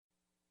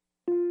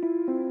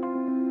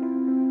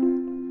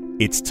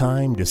It's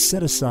time to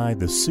set aside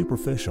the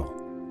superficial.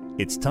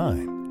 It's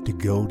time to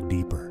go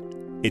deeper.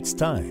 It's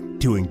time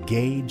to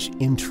engage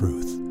in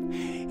truth.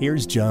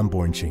 Here's John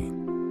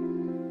Bornschein.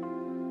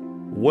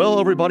 Well,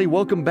 everybody,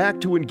 welcome back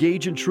to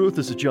Engage in Truth.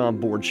 This is John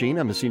Bornschein.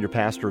 I'm the senior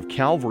pastor of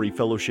Calvary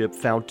Fellowship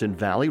Fountain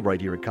Valley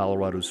right here in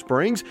Colorado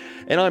Springs,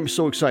 and I'm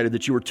so excited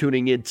that you are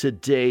tuning in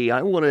today.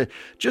 I want to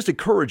just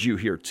encourage you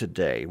here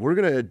today. We're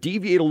going to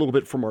deviate a little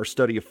bit from our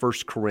study of 1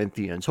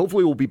 Corinthians.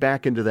 Hopefully, we'll be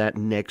back into that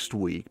next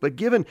week. But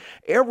given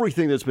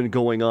everything that's been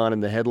going on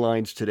in the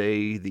headlines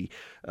today, the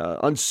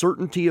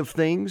uncertainty of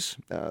things,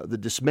 the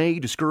dismay,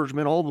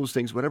 discouragement, all those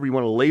things, whatever you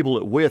want to label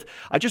it with,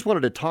 I just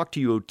wanted to talk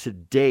to you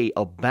today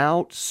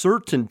about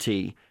certainty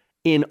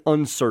in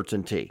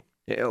uncertainty.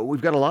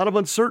 We've got a lot of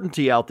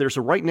uncertainty out there,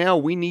 so right now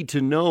we need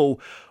to know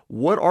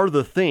what are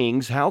the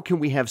things, how can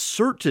we have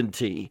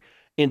certainty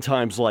in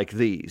times like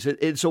these?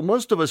 And so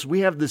most of us,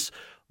 we have this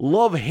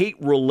love-hate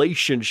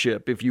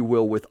relationship, if you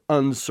will, with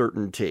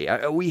uncertainty.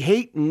 We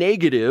hate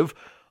negative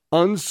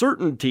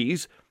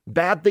uncertainties,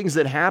 bad things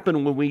that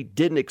happen when we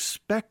didn't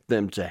expect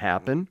them to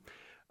happen,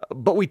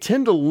 but we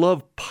tend to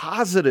love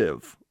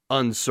positive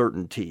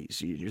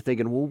uncertainties. You're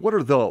thinking, well, what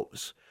are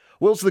those?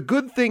 Well, it's the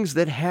good things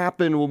that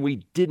happen when we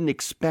didn't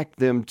expect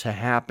them to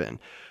happen,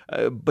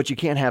 but you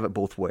can't have it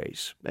both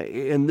ways.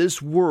 In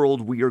this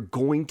world, we are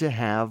going to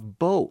have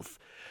both.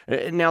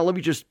 Now, let me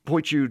just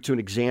point you to an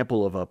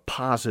example of a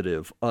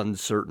positive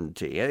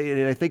uncertainty.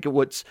 And I think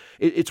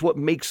it's what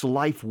makes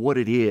life what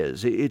it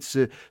is. It's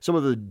some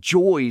of the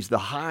joys, the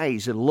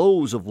highs and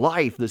lows of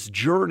life, this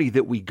journey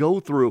that we go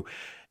through.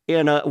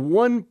 And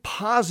one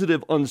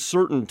positive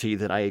uncertainty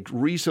that I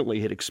recently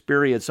had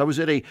experienced, I was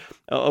at a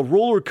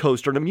roller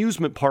coaster, an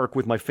amusement park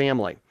with my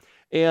family.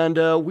 And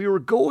we were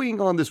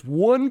going on this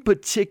one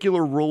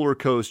particular roller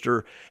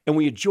coaster, and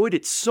we enjoyed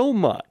it so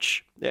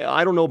much.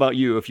 I don't know about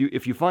you.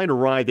 If you find a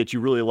ride that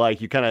you really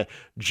like, you kind of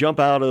jump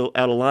out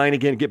of line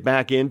again, get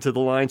back into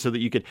the line so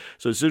that you can.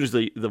 So as soon as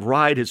the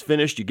ride is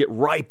finished, you get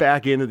right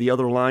back into the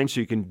other line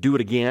so you can do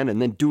it again and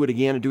then do it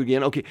again and do it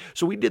again. Okay,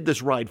 so we did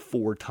this ride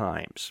 4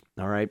 times.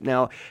 All right,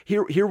 now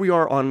here we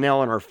are on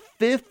our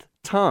 5th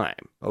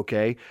time.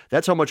 Okay,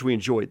 that's how much we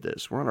enjoyed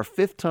this. We're on our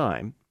 5th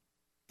time,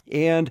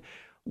 and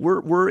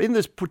we're in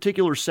this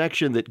particular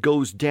section that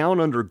goes down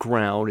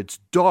underground. It's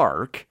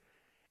dark,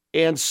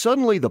 and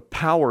suddenly the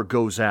power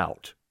goes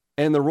out,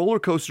 and the roller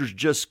coaster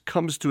just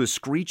comes to a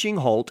screeching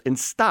halt and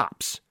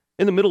stops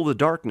in the middle of the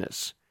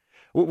darkness.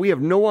 We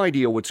have no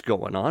idea what's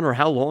going on or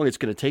how long it's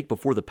going to take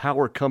before the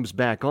power comes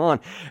back on.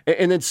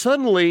 And then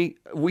suddenly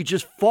we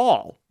just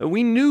fall. And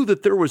we knew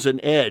that there was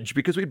an edge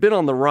because we'd been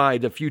on the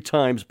ride a few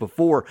times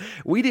before.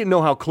 We didn't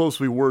know how close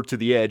we were to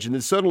the edge. And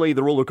then suddenly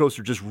the roller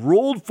coaster just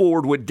rolled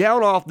forward, went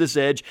down off this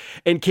edge,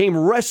 and came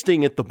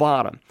resting at the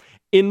bottom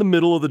in the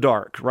middle of the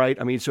dark, right?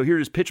 I mean, so here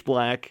it is pitch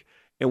black,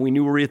 and we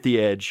knew we were at the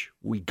edge.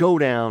 We go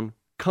down,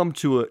 come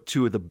to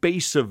the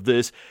base of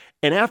this,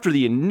 and after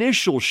the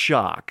initial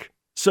shock,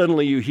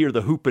 suddenly you hear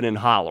the hooping and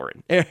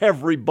hollering.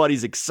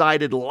 Everybody's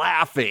excited,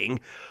 laughing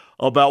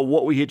about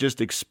what we had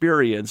just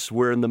experienced.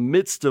 We're in the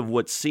midst of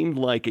what seemed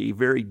like a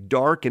very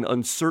dark and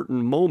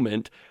uncertain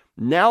moment.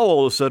 Now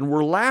all of a sudden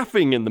we're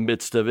laughing in the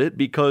midst of it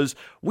because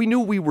we knew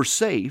we were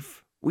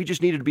safe. We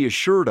just needed to be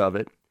assured of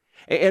it.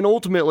 And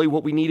ultimately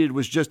what we needed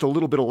was just a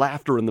little bit of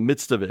laughter in the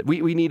midst of it.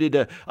 We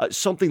needed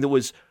something that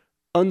was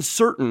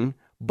uncertain,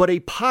 but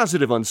a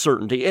positive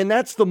uncertainty. And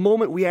that's the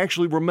moment we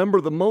actually remember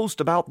the most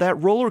about that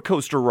roller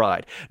coaster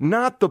ride,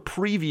 not the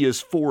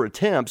previous 4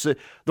 attempts.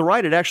 The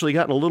ride had actually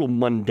gotten a little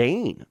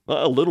mundane,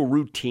 a little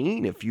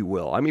routine, if you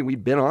will. I mean,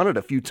 we'd been on it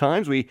a few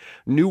times. We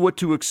knew what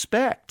to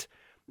expect.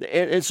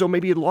 And so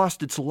maybe it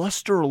lost its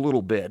luster a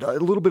little bit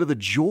of the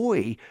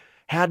joy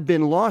had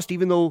been lost,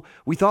 even though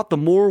we thought the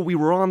more we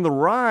were on the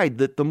ride,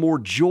 that the more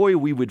joy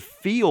we would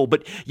feel.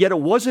 But yet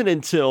it wasn't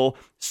until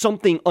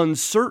something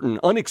uncertain,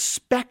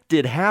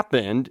 unexpected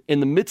happened in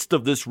the midst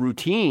of this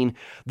routine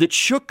that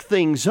shook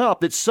things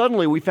up, that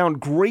suddenly we found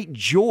great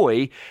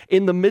joy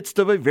in the midst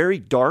of a very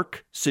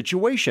dark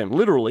situation.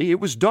 Literally, it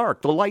was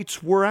dark. The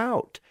lights were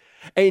out.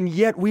 And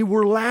yet we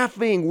were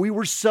laughing, we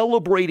were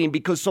celebrating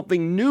because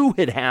something new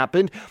had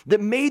happened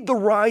that made the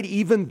ride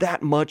even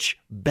that much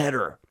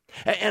better.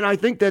 And I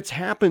think that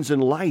happens in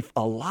life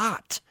a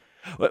lot.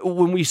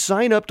 When we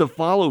sign up to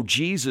follow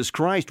Jesus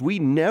Christ, we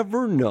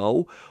never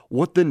know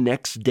what the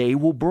next day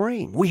will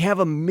bring. We have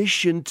a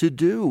mission to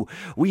do.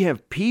 We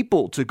have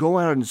people to go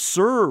out and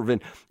serve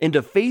and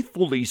to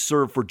faithfully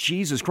serve for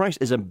Jesus Christ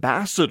as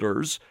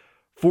ambassadors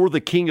for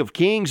the King of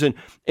Kings. And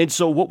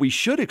so what we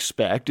should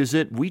expect is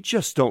that we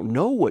just don't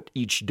know what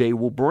each day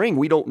will bring.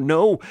 We don't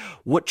know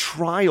what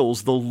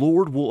trials the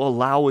Lord will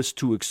allow us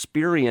to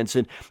experience.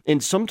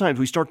 And sometimes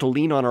we start to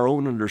lean on our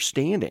own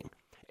understanding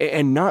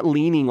and not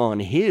leaning on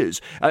His.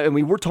 I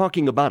mean, we're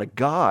talking about a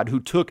God who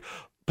took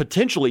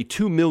potentially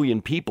 2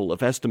 million people,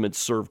 if estimates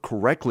serve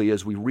correctly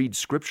as we read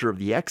scripture of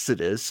the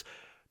Exodus,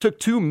 took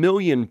 2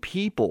 million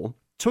people,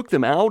 took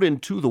them out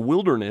into the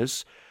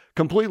wilderness,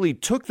 completely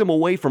took them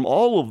away from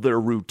all of their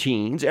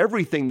routines,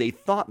 everything they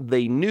thought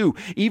they knew,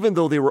 even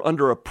though they were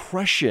under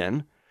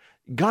oppression,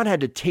 God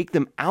had to take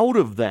them out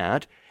of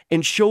that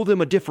and show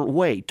them a different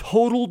way,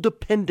 total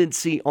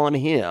dependency on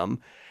him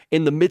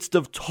in the midst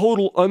of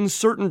total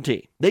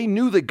uncertainty. They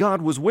knew that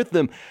God was with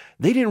them.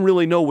 They didn't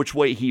really know which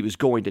way he was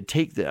going to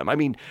take them. I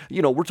mean,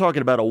 we're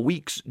talking about a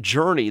week's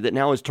journey that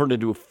now has turned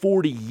into a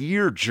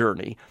 40-year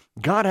journey.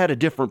 God had a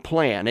different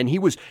plan, and he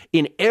was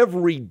in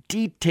every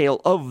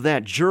detail of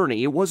that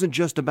journey. It wasn't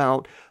just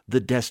about the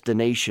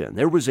destination.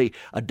 There was a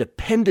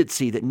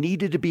dependency that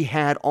needed to be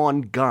had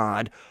on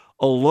God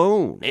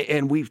alone.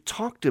 And we've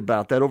talked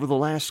about that over the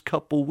last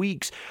couple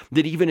weeks,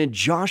 that even in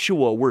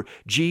Joshua, where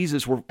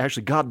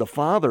actually God the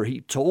Father,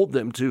 he told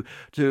them to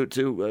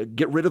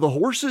get rid of the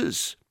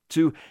horses,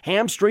 to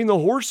hamstring the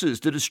horses,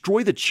 to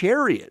destroy the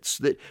chariots,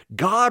 that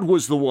God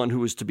was the one who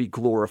was to be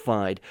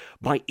glorified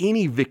by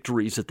any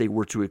victories that they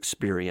were to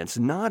experience,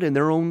 not in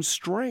their own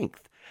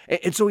strength.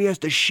 And so he has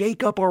to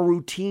shake up our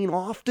routine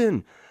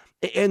often.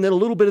 And then a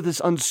little bit of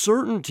this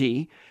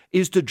uncertainty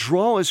is to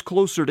draw us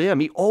closer to him.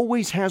 He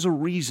always has a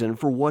reason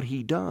for what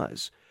he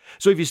does.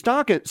 So if you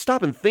stop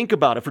and think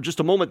about it for just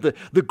a moment,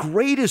 the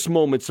greatest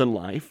moments in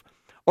life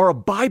are a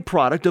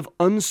byproduct of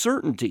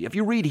uncertainty. If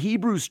you read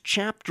Hebrews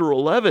chapter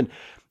 11,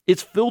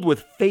 it's filled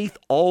with faith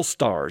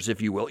all-stars,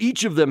 if you will.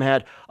 Each of them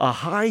had a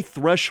high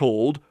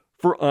threshold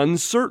for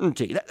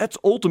uncertainty. That's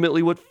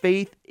ultimately what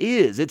faith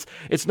is.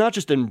 It's not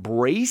just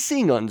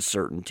embracing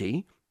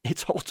uncertainty,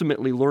 it's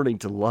ultimately learning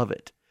to love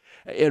it.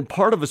 And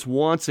part of us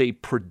wants a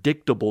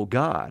predictable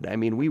God. I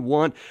mean, we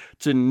want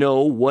to know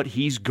what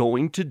he's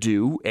going to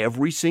do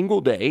every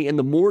single day, and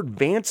the more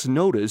advance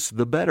notice,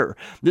 the better.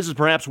 This is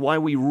perhaps why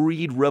we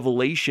read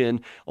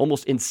Revelation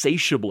almost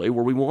insatiably,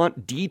 where we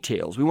want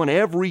details. We want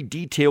every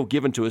detail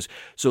given to us,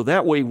 so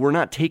that way we're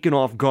not taken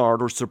off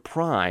guard or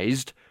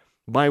surprised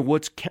by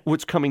what's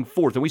coming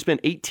forth. And we spent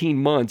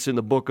 18 months in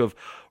the book of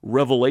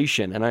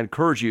Revelation, and I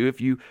encourage you,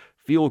 if you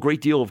feel a great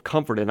deal of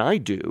comfort, and I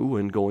do,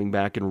 in going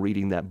back and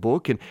reading that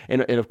book, and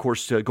of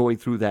course going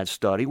through that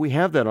study. We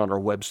have that on our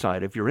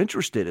website if you're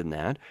interested in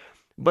that.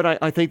 But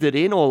I think that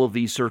in all of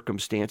these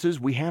circumstances,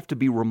 we have to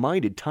be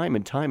reminded time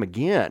and time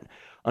again,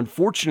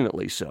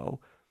 unfortunately so,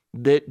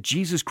 that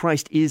Jesus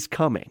Christ is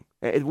coming.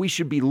 We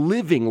should be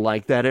living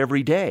like that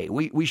every day.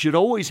 We should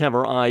always have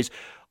our eyes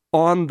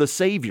on the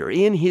Savior,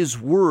 in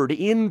his word,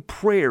 in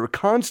prayer,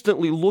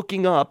 constantly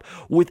looking up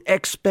with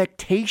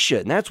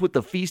expectation. That's what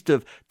the Feast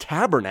of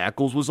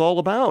Tabernacles was all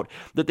about,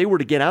 that they were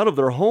to get out of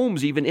their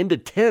homes, even into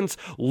tents,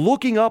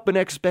 looking up in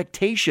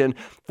expectation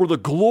for the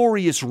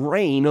glorious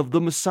reign of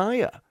the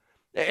Messiah.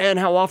 And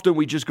how often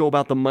we just go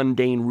about the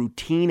mundane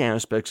routine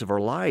aspects of our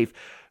life,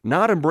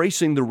 not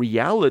embracing the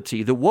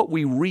reality that what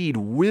we read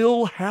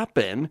will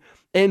happen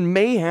and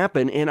may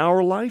happen in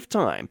our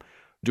lifetime.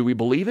 Do we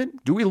believe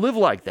it? Do we live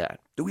like that?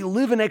 Do we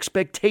live in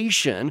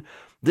expectation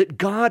that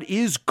God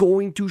is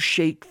going to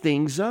shake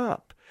things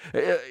up?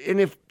 And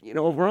if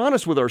we're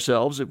honest with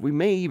ourselves, if we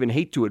may even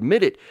hate to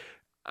admit it,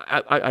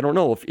 I don't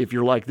know if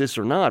you're like this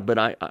or not, but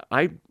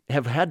I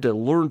have had to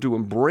learn to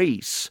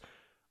embrace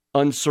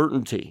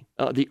uncertainty,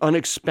 the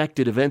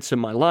unexpected events in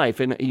my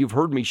life. And you've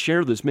heard me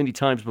share this many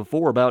times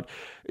before about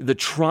the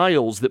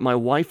trials that my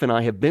wife and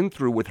I have been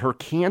through with her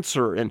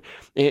cancer and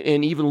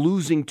even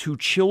losing 2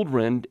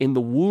 children in the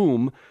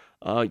womb.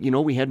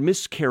 We had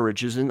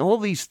miscarriages and all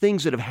these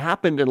things that have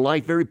happened in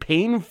life, very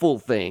painful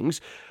things.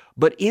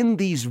 But in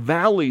these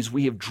valleys,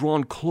 we have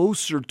drawn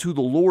closer to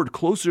the Lord,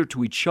 closer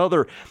to each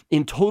other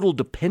in total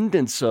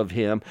dependence of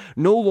him,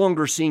 no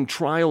longer seeing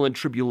trial and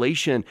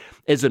tribulation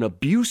as an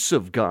abuse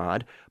of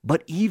God,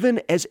 but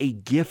even as a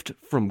gift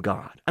from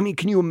God. I mean,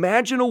 can you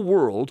imagine a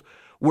world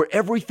where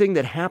everything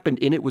that happened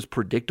in it was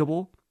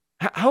predictable?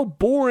 How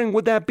boring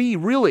would that be,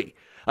 really?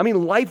 I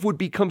mean, life would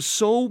become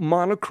so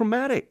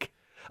monochromatic.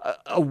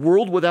 A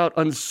world without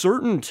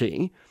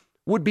uncertainty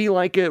would be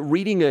like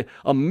reading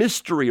a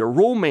mystery or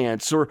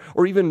romance or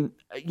even,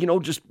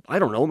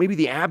 maybe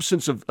the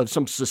absence of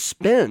some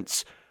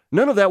suspense.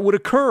 None of that would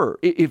occur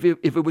if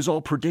it was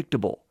all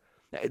predictable.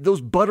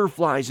 Those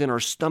butterflies in our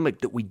stomach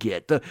that we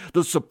get,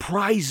 the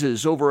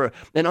surprises over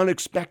an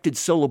unexpected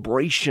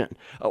celebration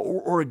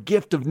or a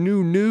gift of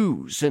new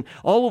news, and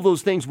all of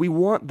those things, we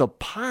want the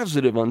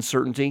positive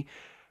uncertainty,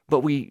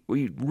 but we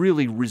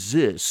really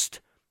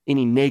resist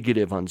any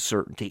negative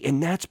uncertainty.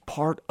 And that's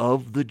part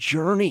of the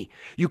journey.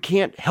 You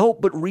can't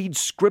help but read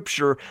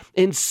Scripture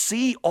and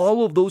see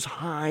all of those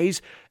highs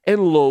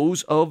and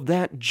lows of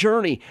that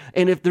journey.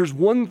 And if there's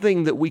one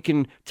thing that we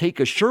can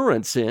take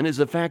assurance in is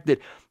the fact that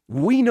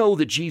we know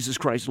that Jesus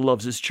Christ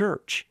loves his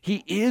church.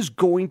 He is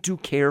going to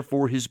care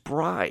for his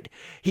bride.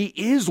 He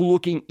is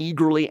looking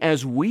eagerly,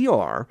 as we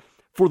are,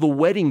 for the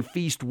wedding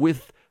feast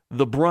with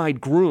the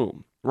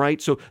bridegroom.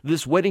 Right? So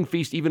this wedding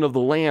feast, even of the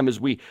Lamb, as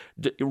we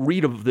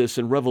read of this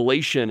in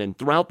Revelation and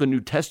throughout the New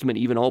Testament,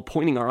 even all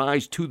pointing our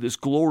eyes to this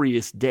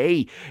glorious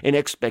day and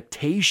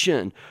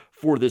expectation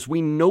for this.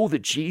 We know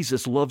that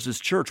Jesus loves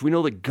his church. We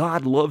know that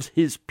God loves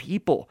his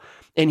people,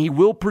 and he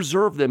will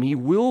preserve them. He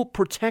will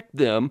protect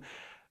them.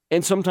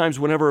 And sometimes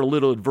whenever a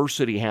little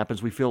adversity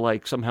happens, we feel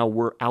like somehow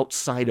we're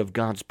outside of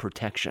God's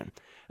protection.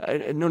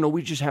 No,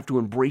 we just have to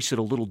embrace it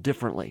a little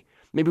differently.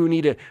 Maybe we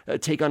need to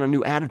take on a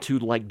new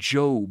attitude like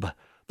Job.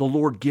 The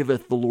Lord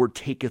giveth, the Lord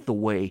taketh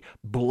away.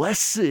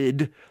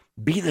 Blessed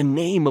be the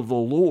name of the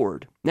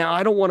Lord. Now,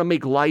 I don't want to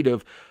make light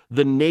of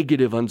the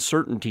negative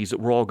uncertainties that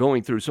we're all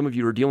going through. Some of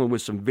you are dealing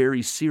with some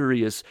very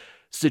serious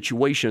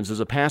situations. As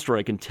a pastor,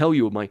 I can tell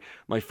you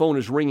my phone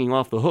is ringing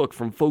off the hook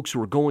from folks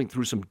who are going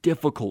through some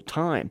difficult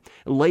time,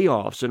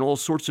 layoffs and all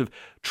sorts of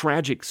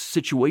tragic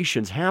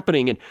situations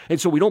happening.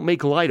 And so we don't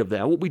make light of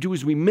that. What we do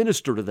is we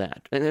minister to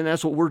that. And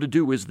that's what we're to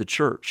do as the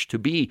church, to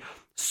be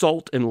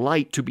salt and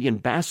light, to be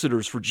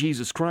ambassadors for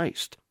Jesus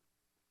Christ.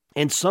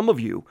 And some of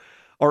you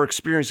are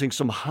experiencing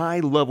some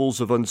high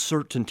levels of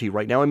uncertainty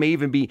right now. It may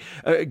even be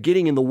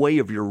getting in the way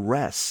of your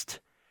rest.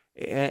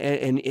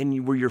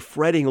 And where you're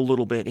fretting a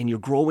little bit and you're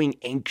growing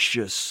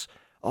anxious.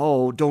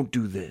 Oh, don't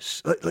do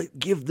this.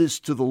 Give this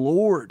to the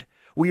Lord.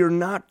 We are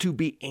not to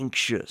be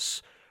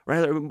anxious.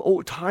 Rather,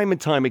 time and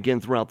time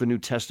again throughout the New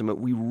Testament,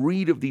 we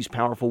read of these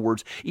powerful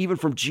words, even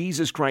from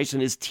Jesus Christ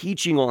and his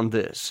teaching on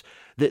this,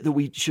 that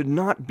we should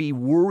not be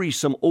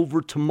worrisome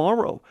over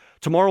tomorrow.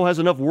 Tomorrow has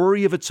enough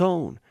worry of its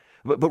own.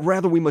 But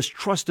rather, we must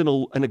trust in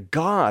a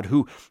God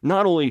who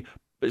not only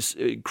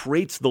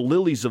creates the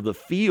lilies of the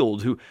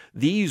field, who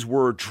these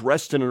were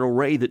dressed in an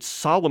array that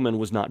Solomon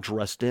was not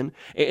dressed in,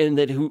 and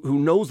that who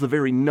knows the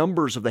very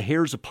numbers of the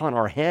hairs upon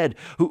our head,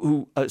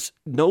 who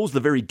knows the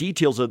very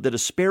details that a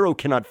sparrow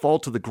cannot fall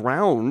to the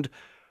ground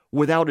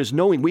without his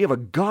knowing. We have a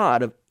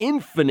God of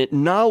infinite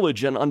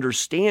knowledge and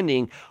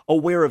understanding,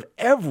 aware of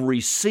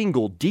every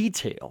single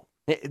detail.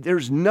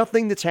 There's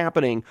nothing that's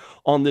happening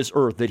on this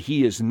earth that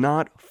he is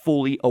not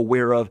fully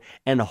aware of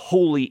and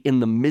wholly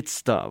in the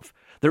midst of.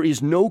 There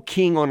is no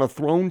king on a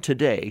throne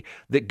today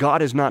that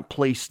God has not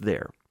placed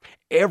there.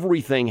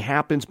 Everything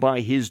happens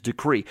by his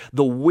decree.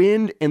 The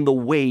wind and the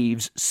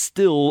waves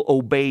still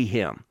obey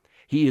him.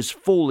 He is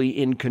fully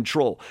in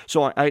control.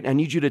 So I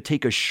need you to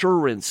take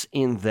assurance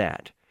in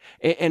that.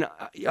 And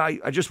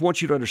I just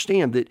want you to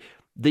understand that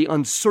the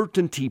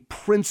uncertainty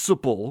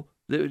principle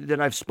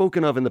that I've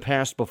spoken of in the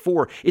past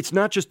before, it's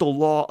not just a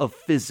law of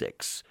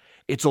physics.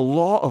 It's a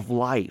law of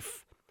life.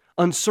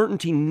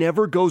 Uncertainty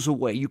never goes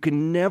away. You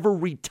can never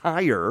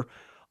retire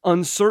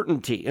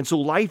uncertainty. And so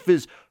life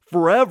is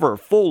forever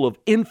full of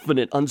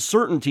infinite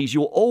uncertainties.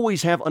 You'll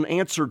always have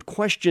unanswered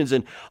questions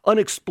and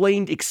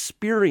unexplained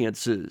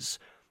experiences.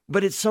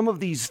 But it's some of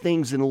these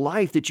things in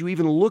life that you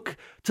even look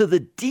to the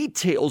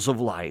details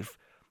of life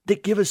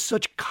that give us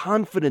such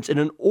confidence in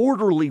an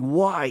orderly,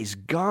 wise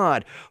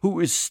God who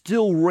is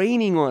still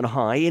reigning on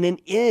high and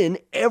in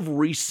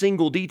every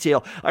single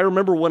detail. I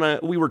remember when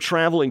we were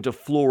traveling to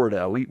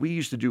Florida, we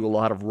used to do a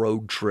lot of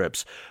road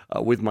trips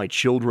with my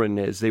children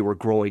as they were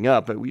growing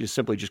up, and we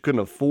simply couldn't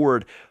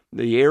afford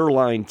the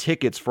airline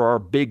tickets for our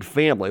big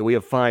family. We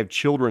have 5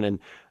 children,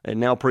 and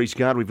now, praise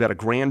God, we've got a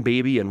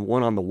grandbaby and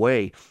one on the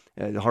way.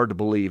 Hard to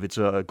believe. It's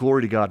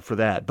glory to God for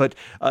that. But,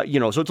 so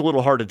it's a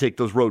little hard to take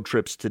those road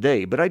trips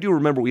today. But I do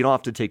remember we'd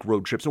often take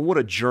road trips, and what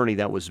a journey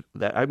that was.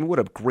 What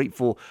a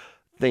grateful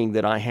thing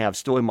that I have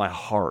still in my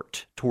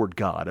heart toward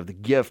God, of the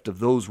gift of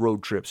those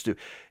road trips to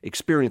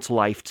experience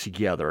life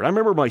together. And I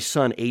remember my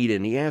son,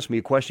 Aiden, he asked me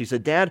a question. He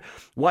said, "Dad,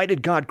 why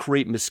did God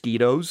create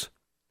mosquitoes?"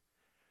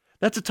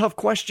 That's a tough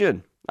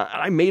question.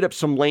 I made up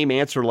some lame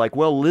answer like,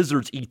 well,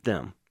 lizards eat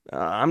them.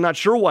 I'm not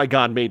sure why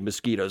God made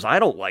mosquitoes. I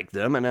don't like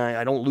them, and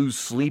I don't lose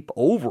sleep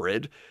over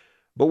it.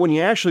 But when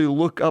you actually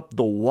look up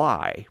the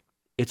why,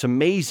 it's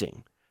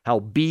amazing how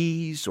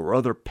bees or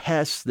other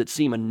pests that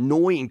seem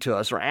annoying to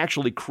us are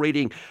actually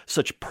creating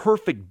such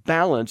perfect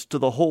balance to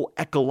the whole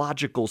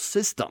ecological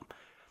system.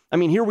 I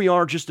mean, here we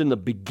are just in the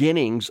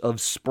beginnings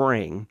of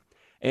spring,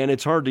 and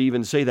it's hard to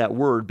even say that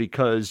word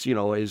because,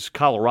 as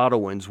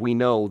Coloradoans, we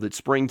know that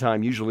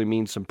springtime usually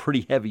means some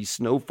pretty heavy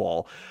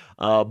snowfall.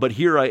 But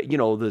here,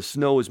 the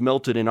snow is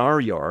melted in our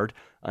yard.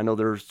 I know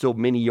there are still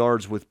many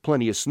yards with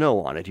plenty of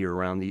snow on it here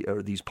around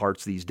these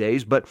parts these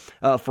days. But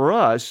for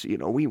us,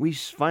 we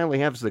finally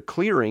have the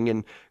clearing,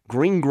 and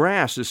green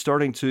grass is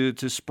starting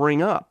to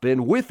spring up.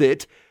 And with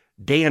it,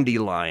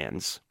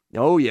 dandelions.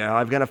 Oh, yeah,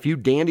 I've got a few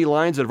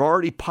dandelions that have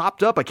already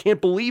popped up. I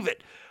can't believe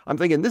it. I'm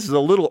thinking this is a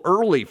little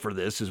early for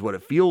this, is what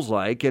it feels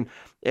like.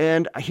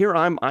 And here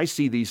I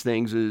see these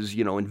things as,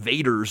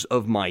 invaders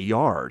of my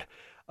yard.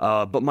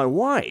 But my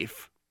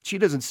wife, she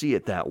doesn't see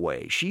it that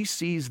way. She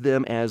sees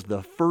them as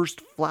the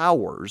first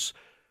flowers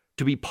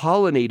to be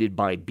pollinated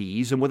by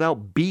bees. And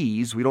without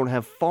bees, we don't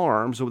have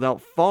farms. And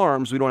without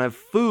farms, we don't have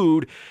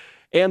food.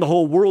 And the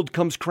whole world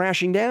comes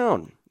crashing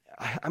down.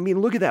 I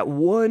mean, look at that.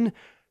 One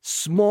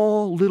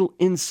small little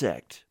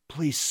insect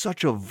plays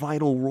such a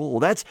vital role.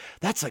 That's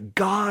a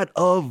God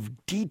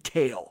of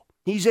detail.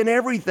 He's in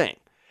everything.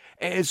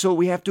 And so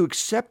we have to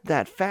accept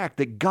that fact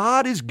that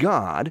God is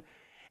God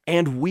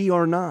and we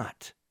are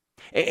not.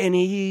 And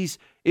he's,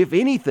 if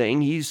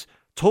anything, he's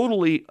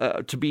totally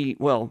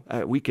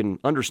we can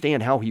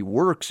understand how he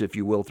works, if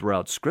you will,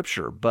 throughout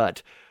Scripture,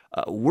 but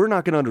we're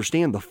not going to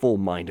understand the full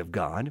mind of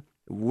God.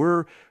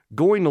 We're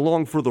going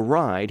along for the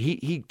ride.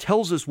 He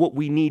tells us what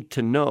we need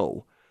to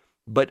know.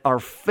 But our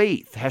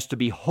faith has to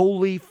be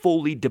wholly,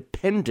 fully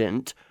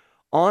dependent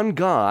on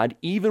God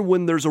even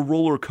when there's a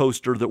roller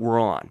coaster that we're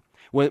on.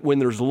 When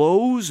there's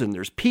lows and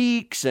there's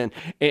peaks and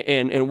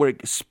when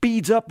it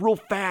speeds up real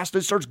fast,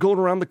 it starts going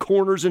around the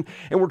corners and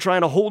we're trying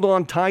to hold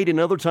on tight, and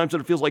other times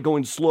it feels like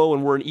going slow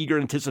and we're in eager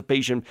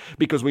anticipation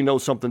because we know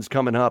something's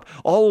coming up.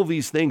 All of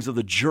these things of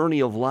the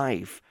journey of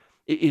life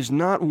is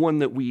not one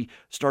that we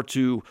start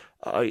to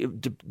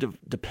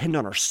depend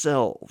on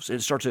ourselves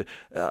and start to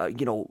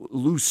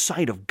lose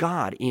sight of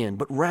God in,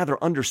 but rather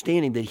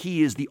understanding that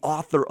He is the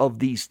author of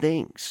these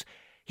things.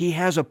 He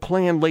has a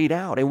plan laid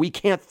out, and we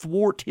can't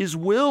thwart His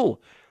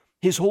will.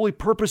 His holy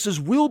purposes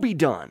will be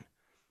done.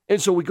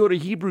 And so we go to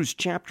Hebrews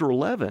chapter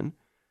 11.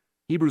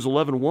 Hebrews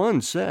 11:1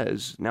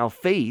 says, "Now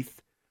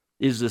faith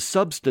is the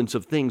substance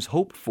of things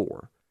hoped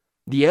for,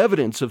 the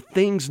evidence of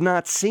things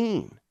not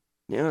seen."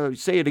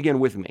 Say it again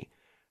with me.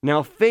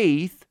 Now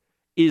faith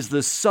is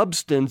the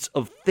substance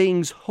of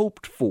things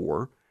hoped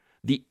for,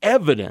 the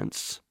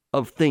evidence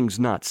of things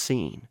not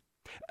seen.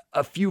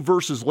 A few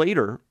verses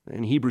later,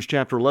 in Hebrews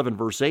chapter 11,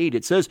 verse 8,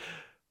 it says,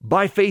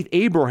 "By faith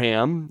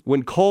Abraham,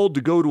 when called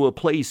to go to a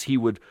place he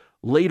would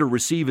later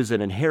receive as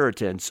an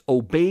inheritance,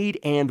 obeyed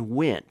and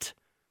went,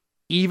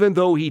 even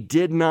though he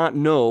did not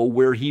know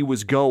where he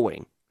was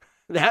going."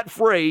 That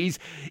phrase,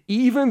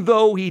 "even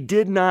though he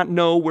did not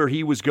know where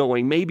he was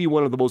going," may be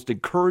one of the most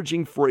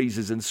encouraging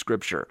phrases in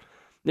Scripture.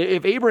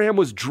 If Abraham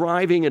was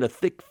driving in a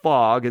thick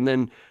fog, and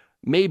then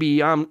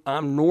maybe I'm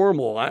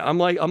normal.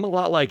 I'm a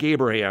lot like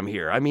Abraham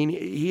here. I mean,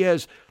 he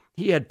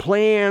had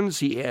plans,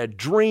 he had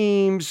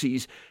dreams,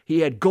 he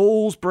had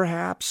goals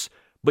perhaps,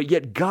 but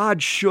yet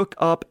God shook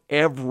up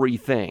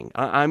everything.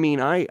 I'm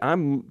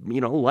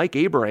like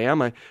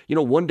Abraham.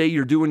 One day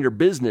you're doing your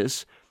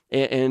business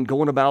and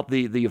going about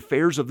the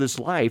affairs of this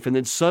life, and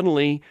then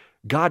suddenly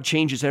God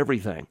changes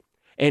everything,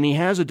 and He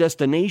has a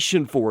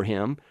destination for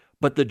him,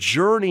 but the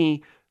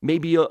journey may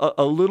be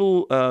a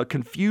little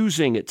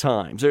confusing at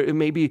times. It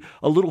may be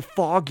a little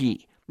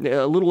foggy,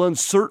 a little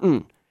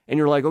uncertain. And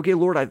you're like, okay,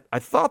 Lord, I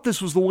thought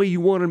this was the way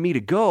You wanted me to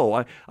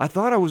go. I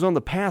thought I was on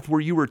the path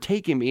where You were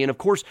taking me. And of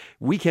course,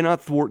 we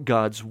cannot thwart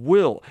God's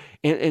will.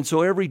 And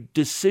so every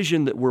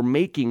decision that we're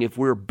making, if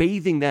we're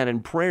bathing that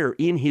in prayer,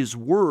 in His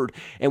Word,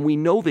 and we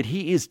know that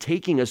He is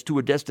taking us to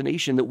a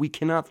destination that we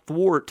cannot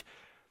thwart,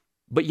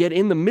 but yet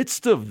in the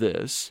midst of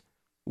this,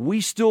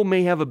 we still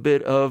may have a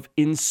bit of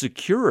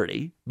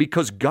insecurity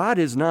because God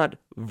has not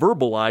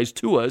verbalized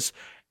to us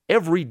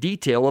every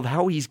detail of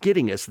how He's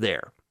getting us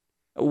there.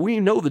 We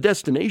know the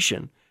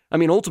destination. I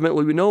mean,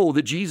 ultimately, we know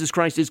that Jesus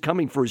Christ is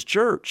coming for His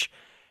church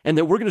and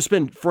that we're going to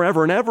spend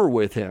forever and ever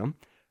with Him.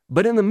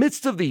 But in the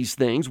midst of these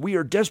things, we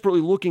are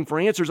desperately looking for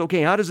answers.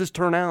 Okay, how does this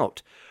turn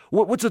out?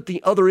 What's at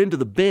the other end of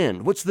the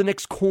bend? What's the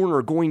next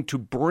corner going to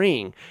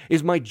bring?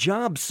 Is my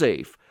job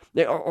safe?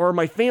 Are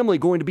my family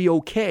going to be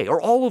okay?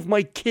 Are all of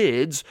my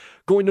kids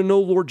going to know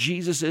Lord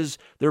Jesus as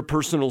their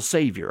personal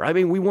Savior? I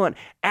mean, we want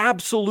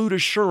absolute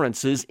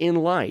assurances in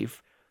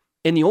life,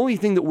 and the only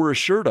thing that we're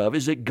assured of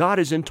is that God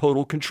is in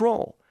total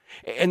control.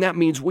 And that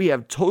means we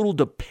have total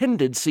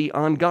dependency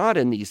on God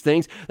in these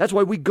things. That's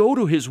why we go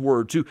to His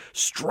Word to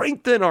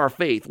strengthen our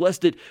faith,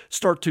 lest it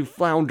start to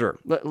flounder,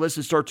 lest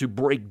it start to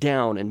break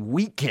down and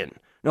weaken.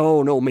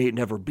 No, may it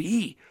never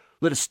be.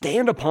 Let us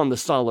stand upon the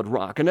solid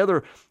rock.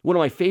 Another one of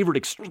my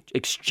favorite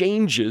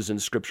exchanges in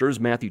Scripture is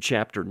Matthew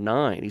chapter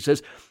 9. He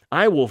says,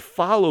 "I will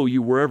follow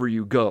you wherever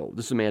you go."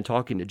 This is a man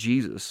talking to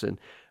Jesus, and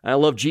I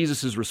love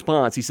Jesus'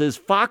 response. He says,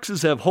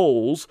 "Foxes have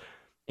holes,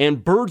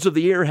 and birds of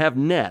the air have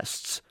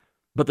nests,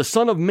 but the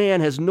Son of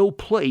Man has no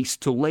place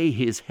to lay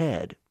His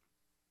head."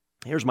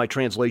 Here's my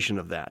translation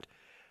of that.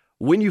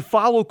 When you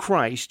follow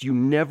Christ, you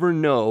never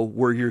know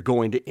where you're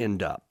going to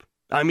end up.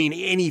 I mean,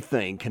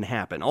 anything can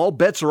happen. All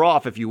bets are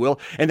off, if you will,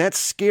 and that's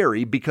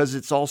scary because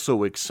it's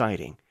also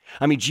exciting.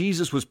 I mean,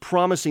 Jesus was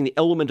promising the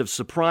element of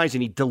surprise,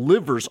 and He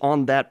delivers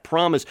on that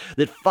promise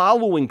that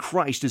following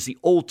Christ is the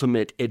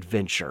ultimate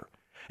adventure.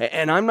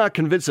 And I'm not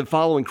convinced that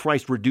following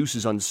Christ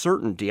reduces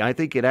uncertainty. I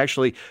think it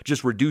actually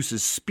just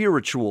reduces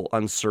spiritual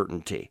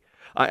uncertainty.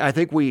 I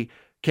think we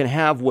can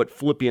have what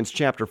Philippians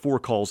chapter 4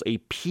 calls a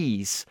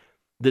peace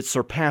that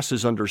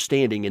surpasses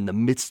understanding in the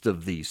midst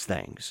of these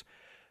things.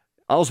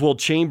 Oswald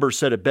Chambers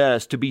said it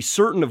best, "To be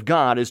certain of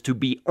God is to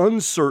be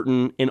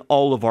uncertain in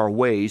all of our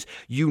ways.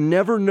 You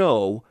never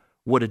know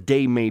what a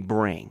day may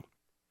bring."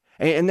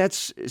 And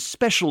that's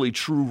especially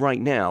true right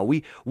now.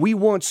 We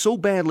want so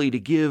badly to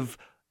give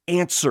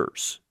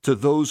answers to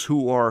those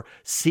who are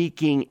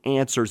seeking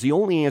answers. The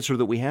only answer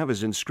that we have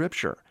is in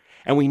Scripture.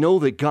 And we know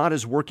that God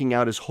is working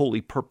out His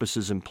holy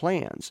purposes and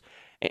plans.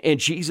 And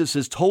Jesus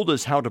has told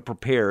us how to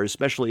prepare,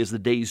 especially as the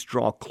days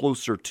draw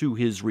closer to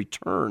His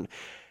return.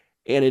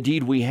 And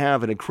indeed, we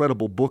have an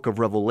incredible book of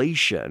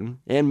Revelation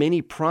and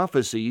many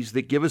prophecies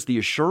that give us the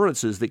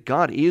assurances that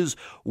God is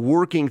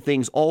working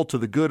things all to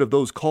the good of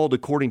those called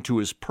according to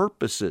His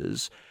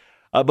purposes.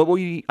 But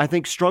we, I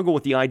think, struggle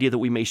with the idea that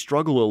we may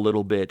struggle a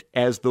little bit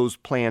as those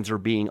plans are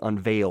being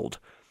unveiled,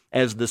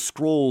 as the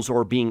scrolls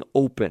are being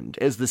opened,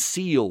 as the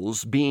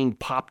seals being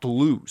popped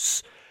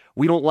loose.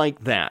 We don't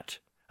like that.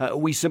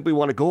 We simply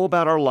want to go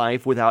about our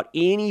life without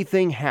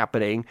anything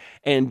happening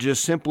and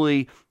just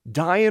simply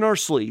die in our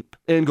sleep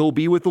and go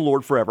be with the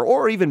Lord forever.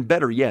 Or even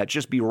better yet,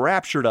 just be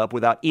raptured up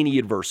without any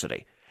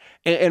adversity.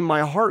 And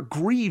my heart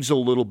grieves a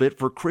little bit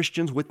for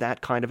Christians with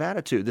that kind of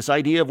attitude. This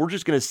idea of we're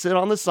just going to sit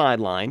on the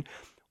sideline,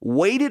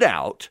 wait it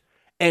out,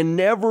 and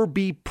never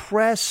be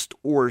pressed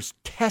or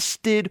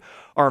tested,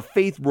 our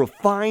faith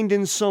refined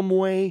in some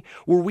way,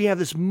 where we have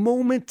this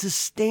moment to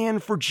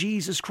stand for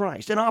Jesus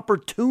Christ, an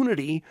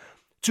opportunity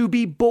to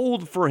be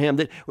bold for him.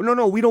 That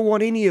no, we don't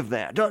want any of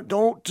that.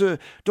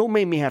 Don't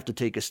make me have to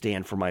take a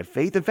stand for my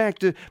faith. In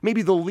fact,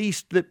 maybe the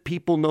least that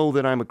people know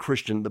that I'm a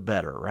Christian, the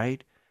better,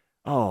 right?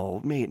 Oh,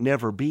 may it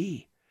never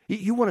be.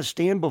 You want to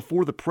stand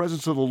before the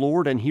presence of the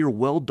Lord and hear,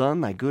 "Well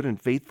done, thy good and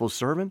faithful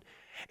servant"?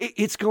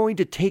 It's going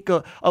to take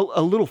a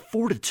little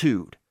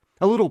fortitude,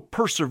 a little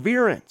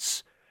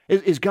perseverance.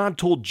 As God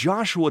told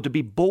Joshua to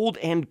be bold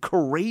and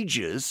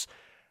courageous,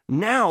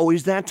 now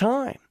is that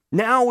time.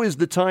 Now is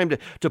the time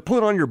to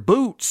put on your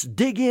boots,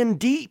 dig in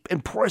deep,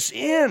 and press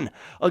in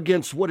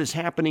against what is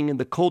happening in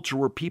the culture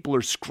where people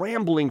are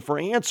scrambling for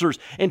answers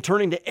and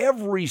turning to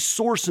every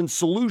source and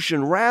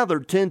solution rather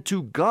than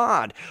to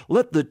God.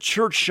 Let the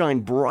church shine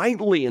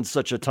brightly in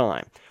such a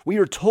time. We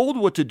are told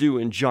what to do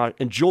in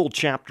Joel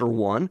chapter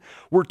 1.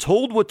 We're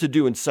told what to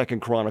do in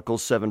 2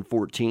 Chronicles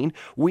 7:14.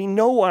 We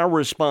know our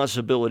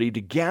responsibility to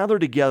gather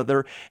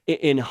together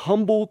in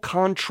humble,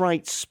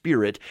 contrite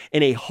spirit,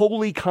 in a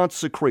holy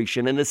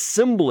consecration, an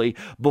assembly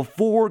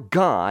before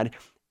God,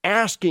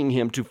 asking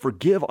him to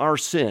forgive our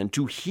sin,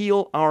 to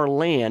heal our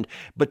land.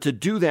 But to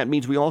do that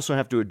means we also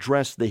have to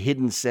address the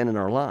hidden sin in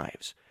our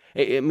lives.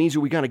 It means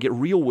that we got to get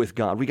real with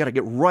God. We got to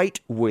get right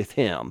with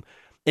him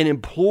and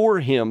implore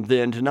him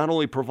then to not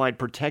only provide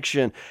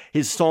protection,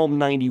 his Psalm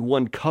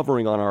 91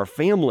 covering on our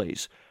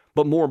families,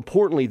 but more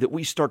importantly, that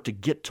we start to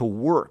get to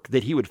work,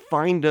 that he would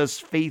find us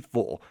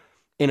faithful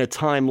in a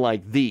time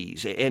like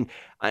these. And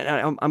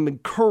I'm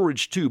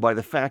encouraged too by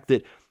the fact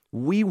that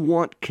we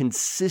want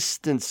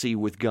consistency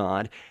with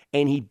God,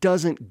 and he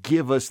doesn't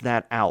give us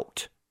that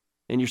out.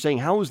 And you're saying,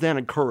 how is that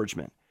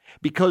encouragement?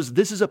 Because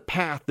this is a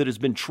path that has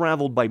been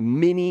traveled by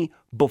many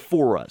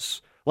before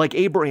us, like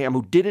Abraham,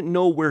 who didn't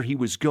know where he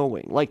was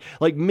going,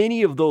 like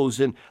many of those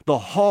in the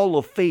hall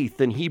of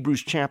faith in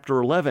Hebrews chapter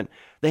 11.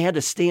 They had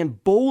to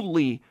stand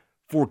boldly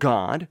for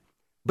God,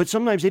 but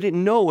sometimes they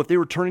didn't know if they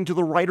were turning to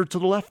the right or to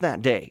the left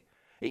that day.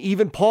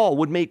 Even Paul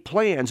would make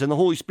plans, and the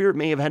Holy Spirit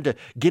may have had to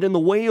get in the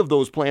way of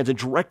those plans and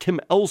direct him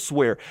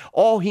elsewhere.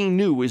 All he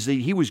knew is that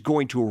he was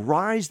going to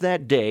arise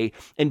that day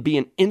and be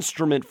an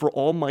instrument for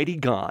Almighty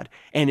God,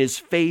 and his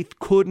faith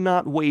could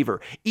not waver.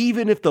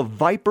 Even if the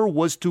viper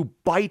was to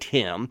bite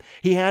him,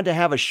 he had to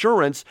have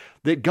assurance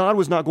that God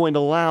was not going to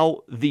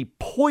allow the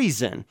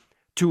poison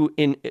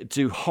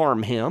to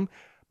harm him,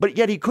 but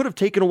yet he could have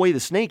taken away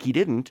the snake. He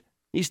didn't.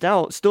 He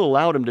still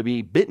allowed him to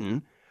be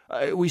bitten.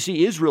 We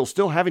see Israel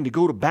still having to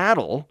go to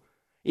battle.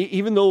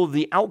 Even though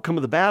the outcome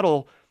of the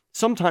battle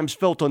sometimes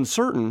felt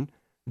uncertain,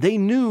 they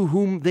knew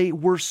whom they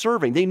were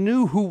serving. They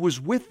knew who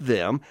was with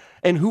them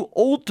and who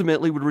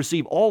ultimately would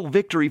receive all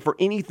victory for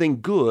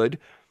anything good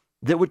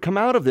that would come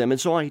out of them.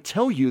 And so I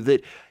tell you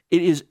that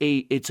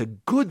it's a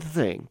good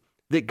thing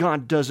that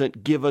God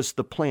doesn't give us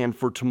the plan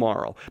for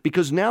tomorrow,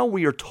 because now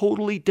we are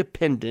totally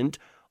dependent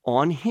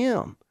on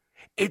him.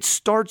 It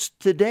starts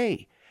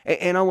today.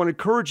 And I want to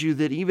encourage you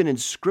that even in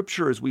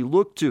Scripture, as we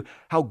look to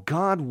how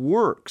God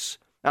works,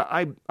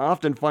 I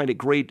often find it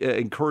great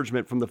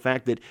encouragement from the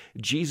fact that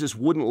Jesus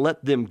wouldn't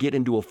let them get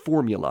into a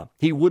formula.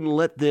 He wouldn't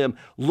let them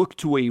look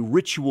to a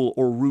ritual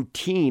or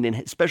routine, and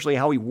especially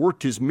how he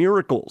worked his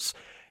miracles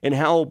and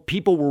how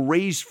people were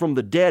raised from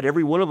the dead.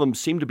 Every one of them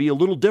seemed to be a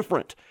little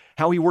different.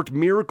 How he worked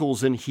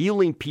miracles and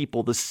healing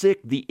people, the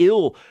sick, the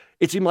ill.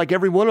 It seemed like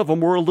every one of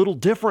them were a little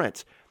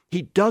different.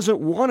 He doesn't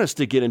want us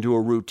to get into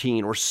a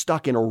routine or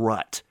stuck in a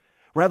rut.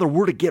 Rather,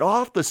 we're to get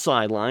off the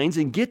sidelines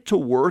and get to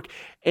work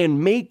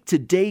and make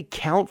today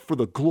count for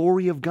the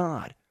glory of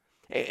God.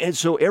 And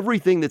so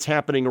everything that's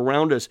happening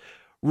around us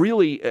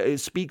really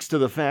speaks to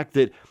the fact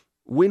that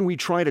when we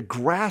try to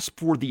grasp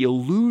for the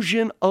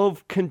illusion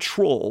of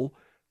control,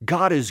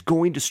 God is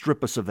going to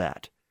strip us of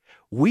that.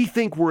 We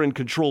think we're in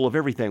control of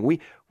everything.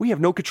 We have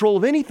no control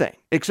of anything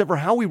except for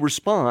how we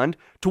respond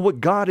to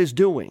what God is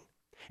doing.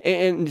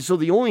 And so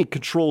the only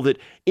control that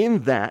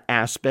in that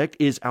aspect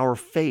is our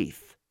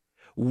faith.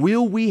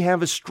 Will we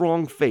have a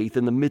strong faith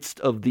in the midst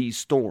of these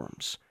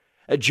storms?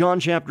 John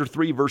chapter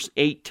 3 verse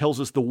 8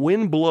 tells us the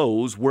wind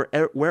blows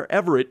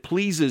wherever it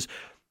pleases.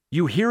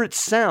 You hear its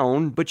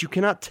sound, but you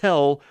cannot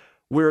tell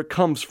where it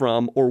comes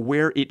from or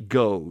where it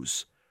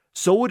goes.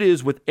 So it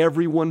is with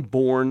everyone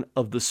born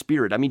of the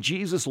Spirit. I mean,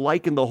 Jesus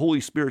likened the Holy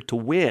Spirit to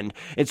wind.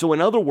 And so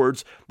in other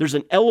words, there's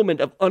an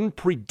element of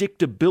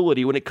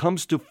unpredictability when it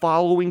comes to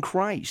following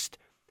Christ.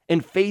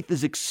 And faith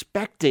is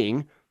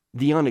expecting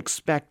the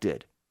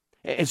unexpected.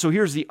 And so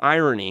here's the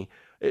irony.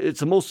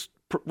 It's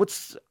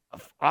what's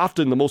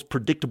often the most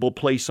predictable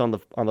place on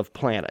the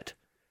planet.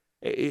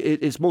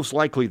 It's most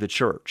likely the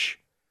church.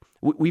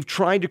 We've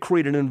tried to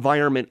create an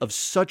environment of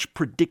such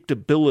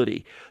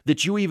predictability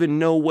that you even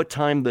know what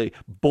time the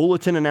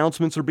bulletin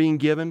announcements are being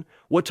given,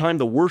 what time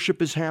the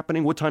worship is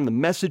happening, what time the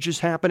message is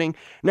happening.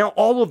 Now,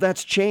 all of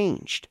that's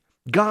changed.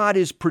 God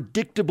is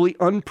predictably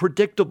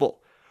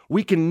unpredictable.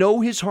 We can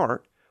know His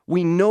heart.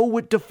 We know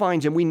what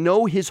defines Him. We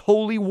know His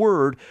holy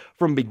word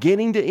from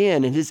beginning to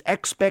end and His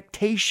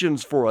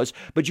expectations for us.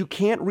 But you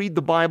can't read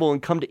the Bible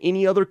and come to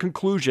any other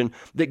conclusion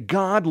that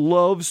God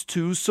loves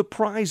to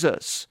surprise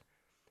us.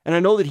 And I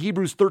know that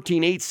Hebrews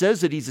 13:8 says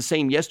that He's the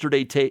same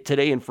yesterday,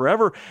 today, and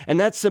forever. And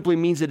that simply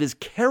means that His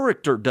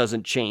character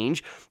doesn't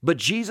change. But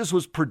Jesus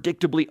was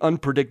predictably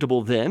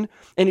unpredictable then,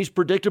 and He's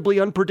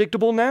predictably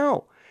unpredictable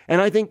now. And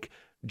I think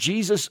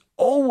Jesus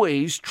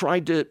always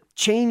tried to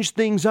change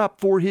things up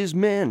for His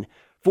men,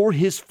 for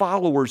His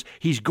followers.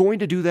 He's going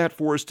to do that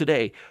for us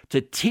today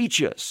to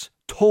teach us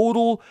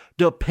total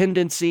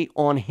dependency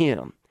on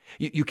Him.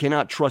 You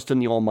cannot trust in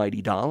the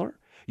almighty dollar.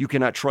 You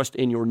cannot trust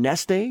in your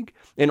nest egg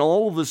and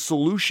all of the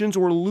solutions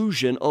or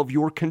illusion of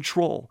your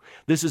control.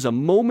 This is a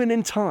moment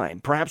in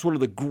time, perhaps one of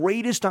the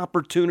greatest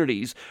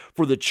opportunities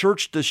for the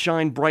church to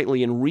shine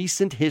brightly in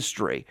recent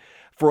history,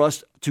 for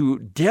us to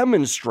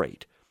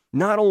demonstrate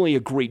not only a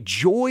great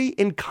joy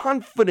and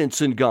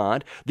confidence in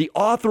God, the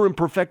author and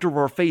perfecter of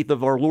our faith,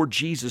 of our Lord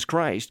Jesus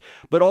Christ,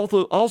 but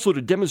also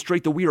to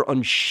demonstrate that we are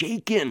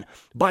unshaken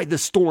by the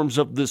storms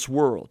of this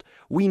world.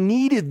 We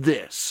needed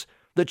this.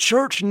 The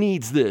church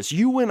needs this.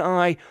 You and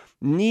I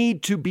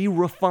need to be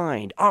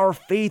refined, our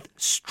faith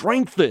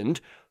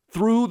strengthened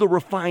through the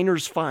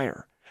refiner's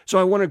fire. So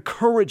I want to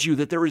encourage you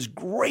that there is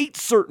great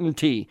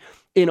certainty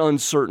in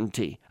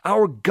uncertainty.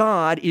 Our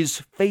God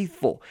is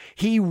faithful.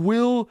 He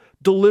will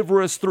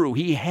deliver us through.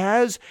 He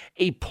has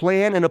a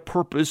plan and a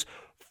purpose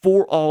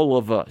for all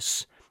of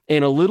us.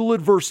 And a little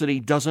adversity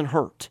doesn't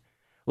hurt.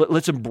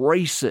 Let's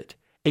embrace it,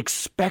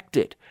 expect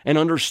it, and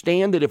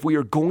understand that if we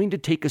are going to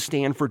take a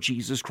stand for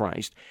Jesus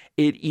Christ,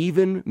 it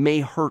even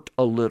may hurt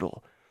a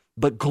little.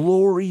 But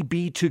glory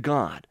be to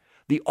God,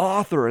 the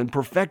author and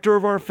perfecter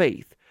of our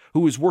faith,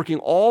 who is working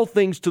all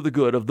things to the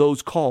good of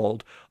those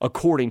called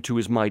according to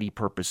His mighty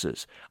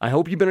purposes. I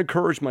hope you've been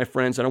encouraged, my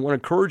friends, and I want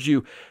to encourage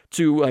you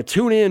to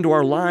tune in to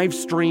our live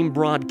stream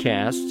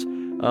broadcasts.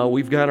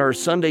 We've got our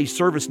Sunday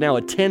service now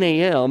at 10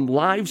 a.m.,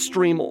 live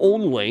stream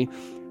only.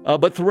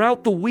 But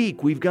throughout the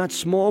week, we've got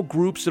small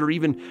groups that are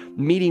even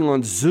meeting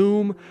on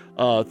Zoom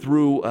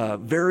through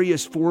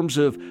various forms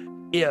of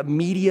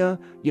media.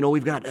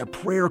 We've got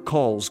prayer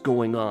calls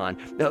going on,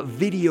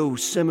 video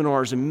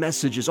seminars and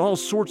messages, all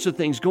sorts of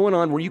things going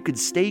on where you could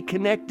stay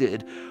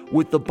connected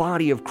with the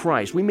body of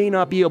Christ. We may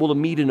not be able to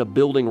meet in a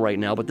building right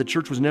now, but the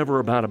church was never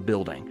about a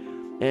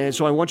building. And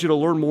so I want you to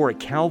learn more at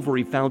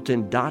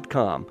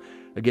calvaryfountain.com.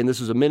 Again,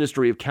 this is a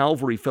ministry of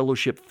Calvary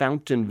Fellowship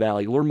Fountain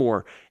Valley. Learn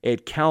more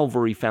at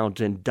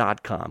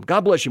calvaryfountain.com.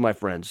 God bless you, my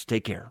friends.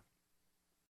 Take care.